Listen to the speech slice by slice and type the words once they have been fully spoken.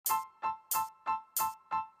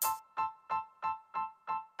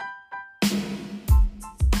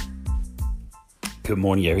Good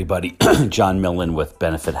morning, everybody. John Millen with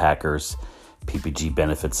Benefit Hackers, PPG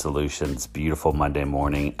Benefit Solutions. Beautiful Monday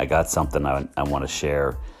morning. I got something I want to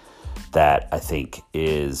share that I think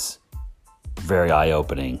is very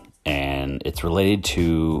eye-opening, and it's related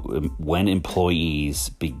to when employees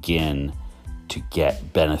begin to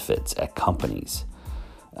get benefits at companies.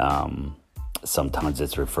 Sometimes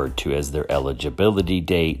it's referred to as their eligibility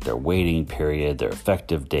date, their waiting period, their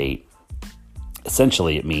effective date.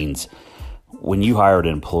 Essentially, it means when you hire an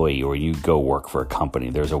employee or you go work for a company,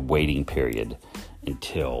 there's a waiting period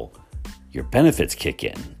until your benefits kick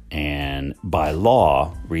in. And by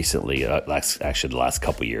law, recently, actually the last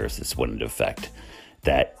couple of years, this went into effect,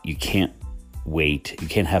 that you can't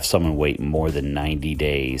have someone wait more than 90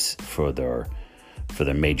 days for their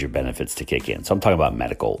major benefits to kick in. So I'm talking about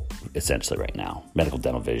medical, essentially right now, medical,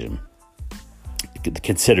 dental, vision.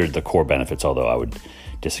 Considered the core benefits, although I would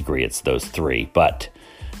disagree it's those three. But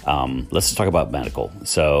let's just talk about medical.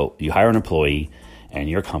 So you hire an employee and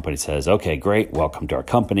your company says, okay, great, welcome to our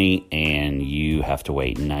company. And you have to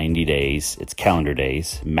wait 90 days, it's calendar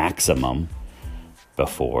days, maximum,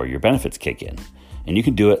 before your benefits kick in. And you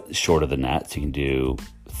can do it shorter than that. So you can do,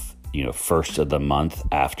 first of the month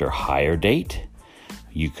after hire date.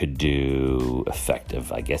 You could do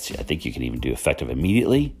effective, I think you can even do effective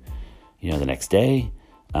immediately, the next day.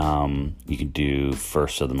 You can do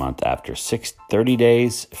first of the month after 30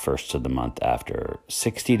 days, first of the month after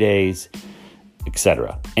 60 days,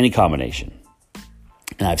 etc. Any combination.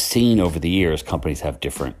 And I've seen over the years, companies have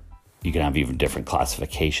you can have even different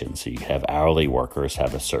classifications. So you can have hourly workers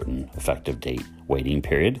have a certain effective date waiting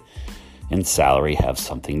period, and salary have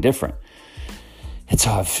something different. And so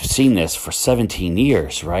I've seen this for 17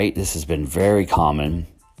 years, right? This has been very common.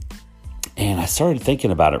 And I started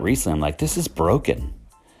thinking about it recently. I'm like, this is broken.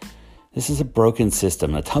 This is a broken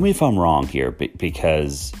system. Now, tell me if I'm wrong here,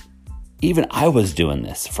 because even I was doing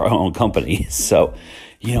this for our own company. So,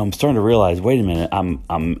 I'm starting to realize, wait a minute, I'm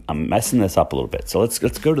messing this up a little bit. So let's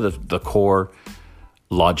go to the core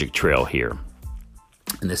logic trail here.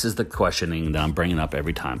 And this is the questioning that I'm bringing up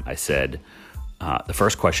every time. I said, the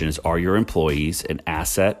first question is, are your employees an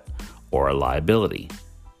asset or a liability?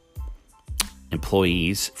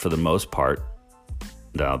 Employees, for the most part,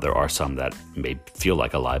 now there are some that may feel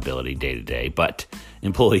like a liability day to day, but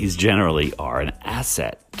employees generally are an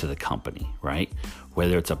asset to the company, right?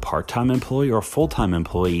 Whether it's a part-time employee or a full-time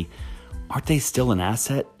employee, aren't they still an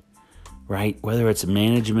asset, right? Whether it's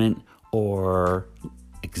management or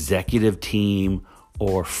executive team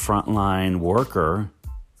or frontline worker,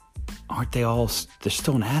 aren't they all, they're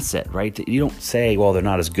still an asset, right? You don't say, well, they're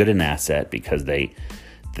not as good an asset because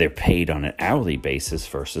they're paid on an hourly basis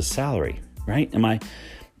versus salary, right?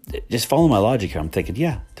 Just follow my logic here. I'm thinking,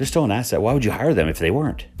 yeah, they're still an asset. Why would you hire them if they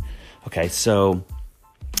weren't? Okay, so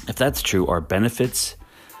if that's true, are benefits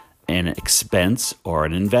an expense or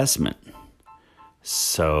an investment?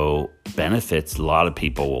 So benefits, a lot of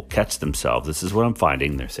people will catch themselves. This is what I'm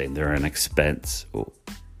finding. They're saying they're an expense.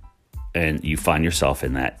 And you find yourself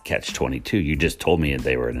in that catch-22. You just told me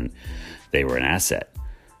they were an asset.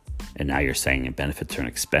 And now you're saying benefits are an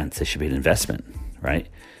expense. They should be an investment, right?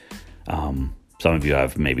 Some of you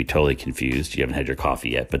have maybe totally confused. You haven't had your coffee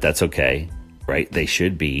yet, but that's okay, right? Benefits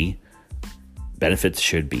should be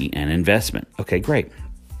an investment. Okay, great.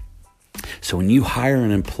 So when you hire an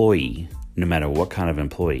employee, no matter what kind of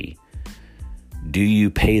employee, do you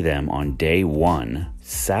pay them on day one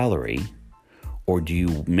salary, or do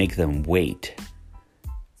you make them wait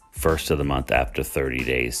first of the month after 30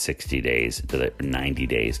 days, 60 days, to 90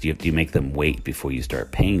 days? Do you make them wait before you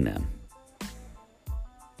start paying them?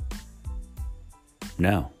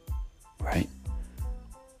 No, right?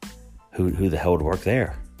 Who the hell would work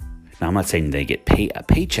there? Now, I'm not saying they get a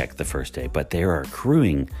paycheck the first day, but they are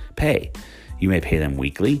accruing pay. You may pay them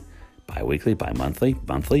weekly, bi-weekly, bi-monthly,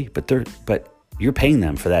 monthly, but you're paying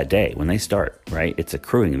them for that day when they start, right? It's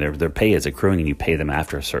accruing. Their pay is accruing, and you pay them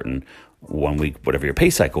after a certain 1 week, whatever your pay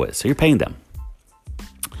cycle is. So you're paying them.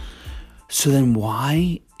 So then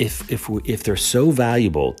why, if they're so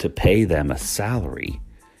valuable to pay them a salary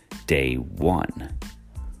day one,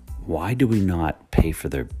 why do we not pay for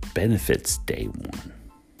their benefits day one?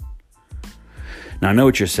 Now, I know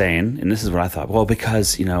what you're saying, and this is what I thought. Well,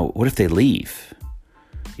 because, what if they leave?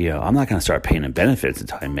 I'm not going to start paying them benefits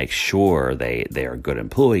until I make sure they are a good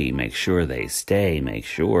employee, make sure they stay, make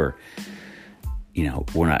sure,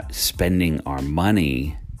 we're not spending our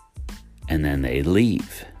money and then they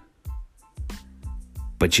leave.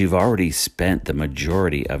 But you've already spent the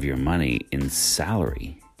majority of your money in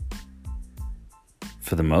salary.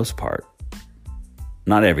 For the most part,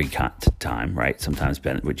 not every time, right? Sometimes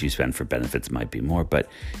what you spend for benefits might be more, but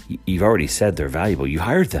you've already said they're valuable. You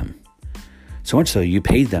hired them. So much so you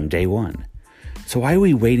paid them day one. So why are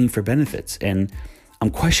we waiting for benefits? And I'm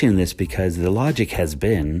questioning this because the logic has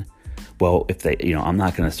been, well, if they, I'm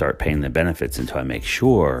not going to start paying the benefits until I make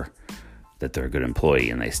sure that they're a good employee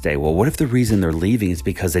and they stay. Well, what if the reason they're leaving is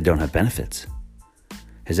because they don't have benefits?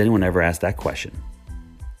 Has anyone ever asked that question?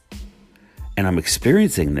 And I'm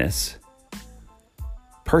experiencing this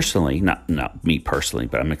personally, not me personally,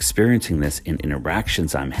 but I'm experiencing this in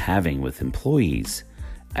interactions I'm having with employees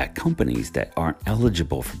at companies that aren't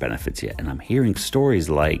eligible for benefits yet. And I'm hearing stories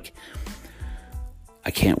like,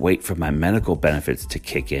 I can't wait for my medical benefits to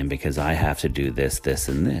kick in because I have to do this, this,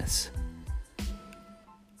 and this.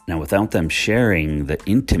 Now, without them sharing the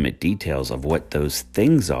intimate details of what those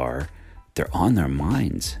things are, they're on their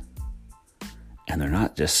minds. And they're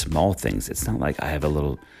not just small things. It's not like I have a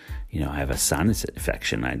little, I have a sinus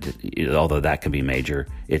infection. Although that can be major,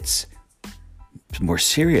 it's more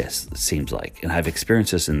serious, it seems like. And I've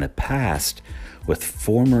experienced this in the past with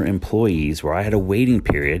former employees where I had a waiting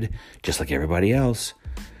period, just like everybody else,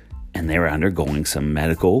 and they were undergoing some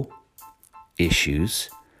medical issues,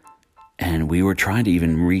 and we were trying to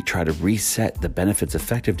even try to reset the benefits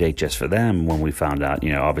effective date just for them when we found out,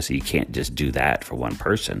 obviously you can't just do that for one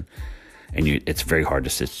person, and it's very hard to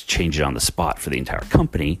just change it on the spot for the entire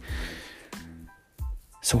company.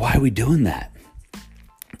 So why are we doing that?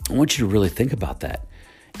 I want you to really think about that.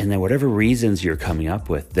 And then whatever reasons you're coming up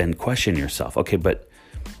with, then question yourself. Okay, but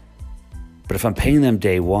if I'm paying them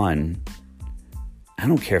day one, I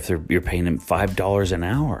don't care if you're paying them $5 an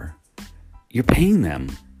hour. You're paying them.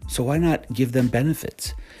 So why not give them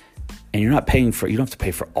benefits? And you don't have to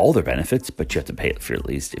pay for all their benefits, but you have to pay for, at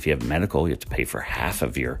least if you have medical, you have to pay for half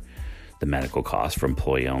of the medical cost for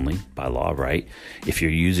employee only by law, right? If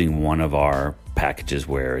you're using one of our packages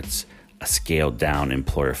where it's a scaled down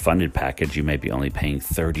employer funded package, you may be only paying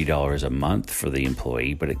 $30 a month for the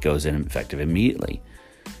employee, but it goes in effective immediately.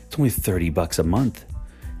 It's only $30 a month,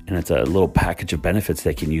 and it's a little package of benefits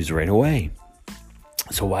they can use right away.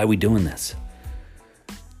 So why are we doing this?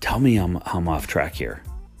 Tell me I'm off track here.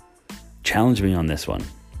 Challenge me on this one,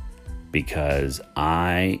 because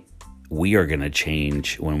we are going to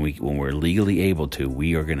change when we're legally able to.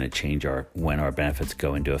 We are going to change when our benefits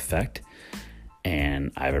go into effect.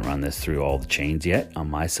 And I haven't run this through all the chains yet on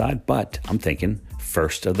my side, but I'm thinking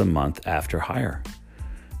first of the month after hire.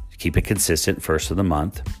 Keep it consistent, first of the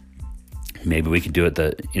month. Maybe we can do it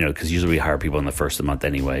because usually we hire people in the first of the month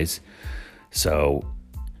anyways. So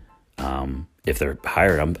if they're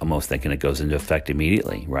hired, I'm almost thinking it goes into effect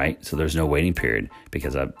immediately, right? So there's no waiting period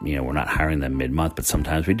because we're not hiring them mid-month, but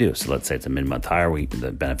sometimes we do. So let's say it's a mid-month hire,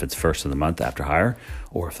 the benefits first of the month after hire,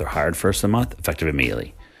 or if they're hired first of the month, effective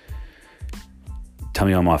immediately. Tell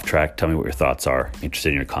me I'm off track. Tell me what your thoughts are. Interested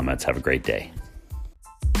in your comments. Have a great day.